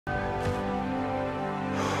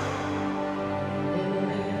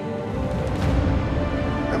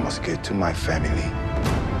must get to my family.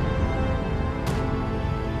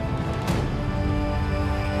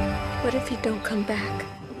 What if you don't come back?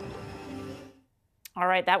 All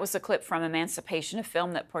right, that was a clip from Emancipation, a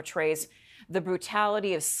film that portrays the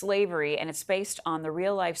brutality of slavery, and it's based on the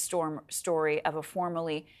real-life story of a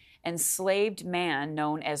formerly enslaved man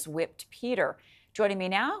known as Whipped Peter. Joining me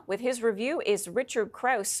now with his review is Richard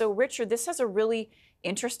Crouse. So, Richard, this has a really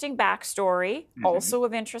interesting backstory, also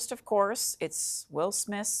of interest, of course. It's Will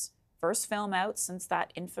Smith's first film out since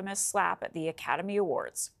that infamous slap at the Academy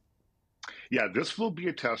Awards. Yeah, this will be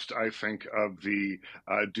a test, I think, of the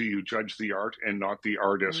do you judge the art and not the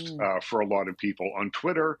artist for a lot of people. On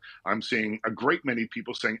Twitter, I'm seeing a great many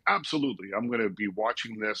people saying, absolutely, I'm going to be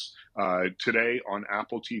watching this today on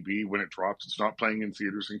Apple TV when it drops. It's not playing in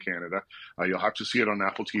theaters in Canada. You'll have to see it on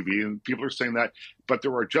Apple TV. And people are saying that. But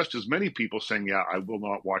there are just as many people saying, yeah, I will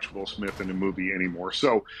not watch Will Smith in a movie anymore.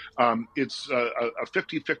 So it's a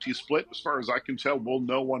 50-50 split as far as I can tell. We'll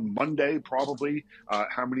know on Monday probably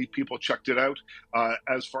how many people checked it out.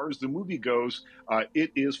 As far as the movie goes,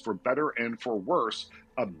 it is, for better and for worse,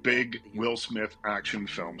 a big Will Smith action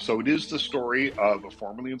film. So it is the story of a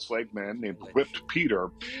formerly enslaved man named Whipped Peter.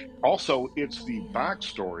 Also, it's the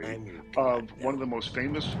backstory of one of the most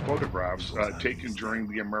famous photographs taken during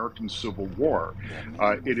the American Civil War.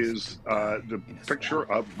 It is the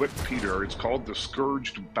picture of Whipped Peter. It's called The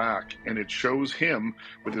Scourged Back, and it shows him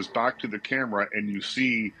with his back to the camera, and you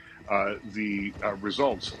see the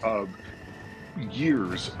results of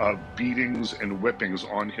years of beatings and whippings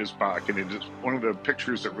on his back. And it is one of the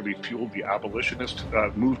pictures that really fueled the abolitionist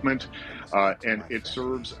movement, and it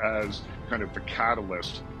serves as kind of the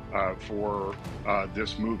catalyst for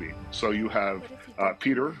this movie. So you have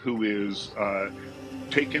Peter, who is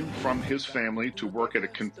taken from his family to work at a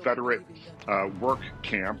Confederate work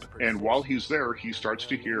camp. And while he's there, he starts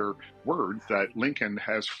to hear word that Lincoln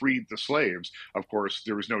has freed the slaves. Of course,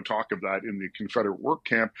 there was no talk of that in the Confederate work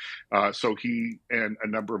camp. So he and a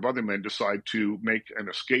number of other men decide to make an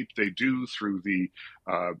escape. They do through the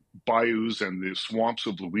bayous and the swamps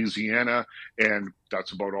of Louisiana. And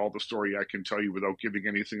that's about all the story I can tell you without giving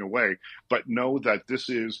anything away. But know that this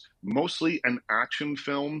is mostly an action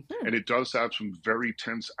film, and it does have some very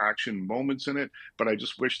tense action moments in it. But I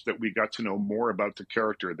just wish that we got to know more about the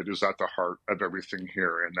character that is at the heart of everything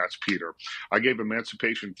here, and that's Peter. I gave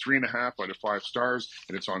Emancipation 3.5 out of 5 stars,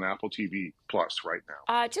 and it's on Apple TV Plus right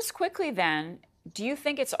now. Just quickly then, do you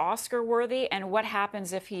think it's Oscar worthy, and what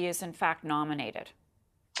happens if he is in fact nominated?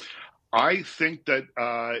 I think that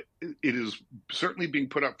it is certainly being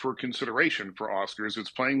put up for consideration for Oscars.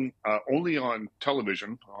 It's playing only on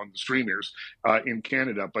television, on the streamers in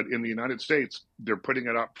Canada, but in the United States, they're putting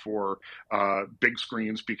it up for big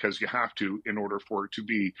screens because you have to in order for it to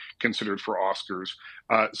be considered for Oscars.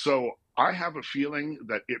 So I have a feeling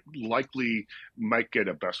that it likely might get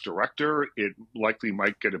a Best Director. It likely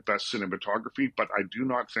might get a Best Cinematography, but I do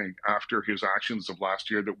not think after his actions of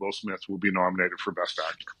last year that Will Smith will be nominated for Best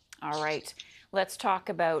Actor. All right. Let's talk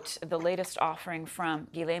about the latest offering from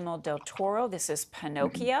Guillermo del Toro. This is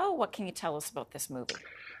Pinocchio. What can you tell us about this movie?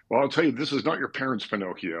 Well, I'll tell you, this is not your parents'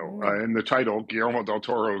 Pinocchio. In the title, Guillermo del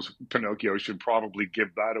Toro's Pinocchio should probably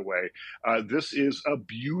give that away. This is a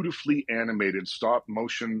beautifully animated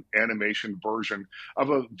stop-motion animation version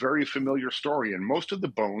of a very familiar story. And most of the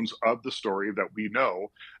bones of the story that we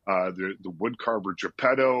know, the woodcarver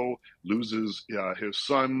Geppetto loses his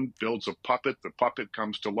son, builds a puppet, the puppet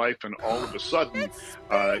comes to life, and all of a sudden,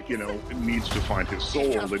 it needs to find his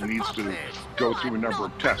soul. It needs to go through a number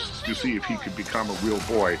of tests to see if he could become a real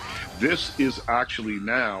boy. This is actually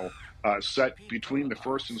now set between the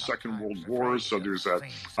First and Second World Wars, so there's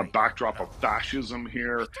a backdrop of fascism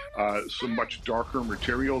here, some much darker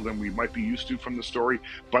material than we might be used to from the story.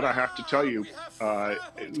 But I have to tell you,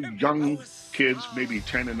 young kids, maybe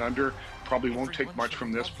 10 and under, probably won't take much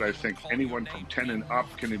from this, but I think anyone from 10 and up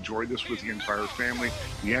can enjoy this with the entire family.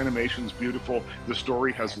 The animation's beautiful. The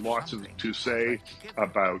story has lots to say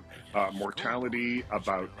about mortality,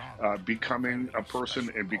 about becoming a person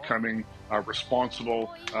and becoming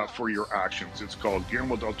responsible for your actions. It's called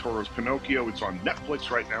Guillermo del Toro's Pinocchio. It's on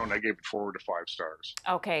Netflix right now, and I gave it 4 out of 5 stars.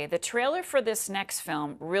 Okay, the trailer for this next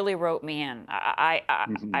film really wrote me in.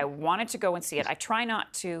 I wanted to go and see it. I try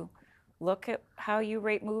not to look at how you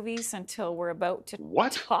rate movies until we're about to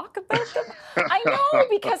talk about them. I know,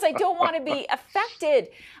 because I don't want to be affected.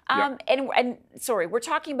 And sorry, we're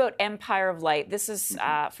talking about Empire of Light. This is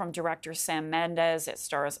from director Sam Mendes. It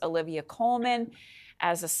stars Olivia Colman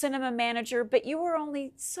as a cinema manager, but you were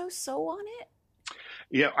only so-so on it.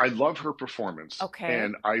 Yeah, I love her performance. Okay.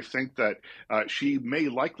 And I think that she may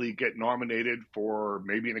likely get nominated for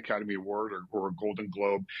maybe an Academy Award or a Golden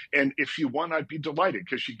Globe. And if she won, I'd be delighted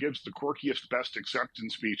because she gives the quirkiest, best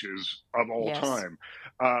acceptance speeches of all Yes. time.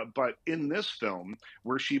 But in this film,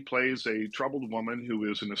 where she plays a troubled woman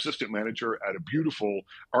who is an assistant manager at a beautiful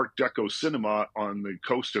Art Deco cinema on the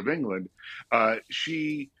coast of England,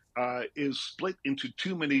 she is split into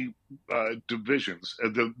too many divisions.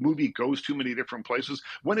 The movie goes too many different places.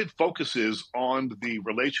 When it focuses on the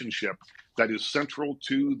relationship that is central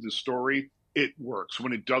to the story, it works.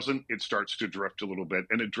 When it doesn't, it starts to drift a little bit,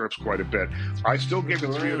 and it drifts quite a bit. I still give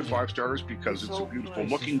it 3 out of 5 stars because it's a beautiful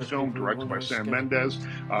looking film directed by Sam Mendes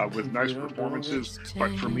with nice performances.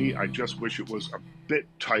 But for me, I just wish it was a bit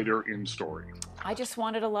tighter in story. I just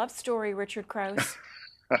wanted a love story, Richard Crouse.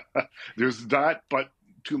 There's that, but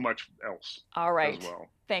too much else All as right. well.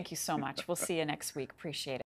 Thank you so much. We'll see you next week. Appreciate it.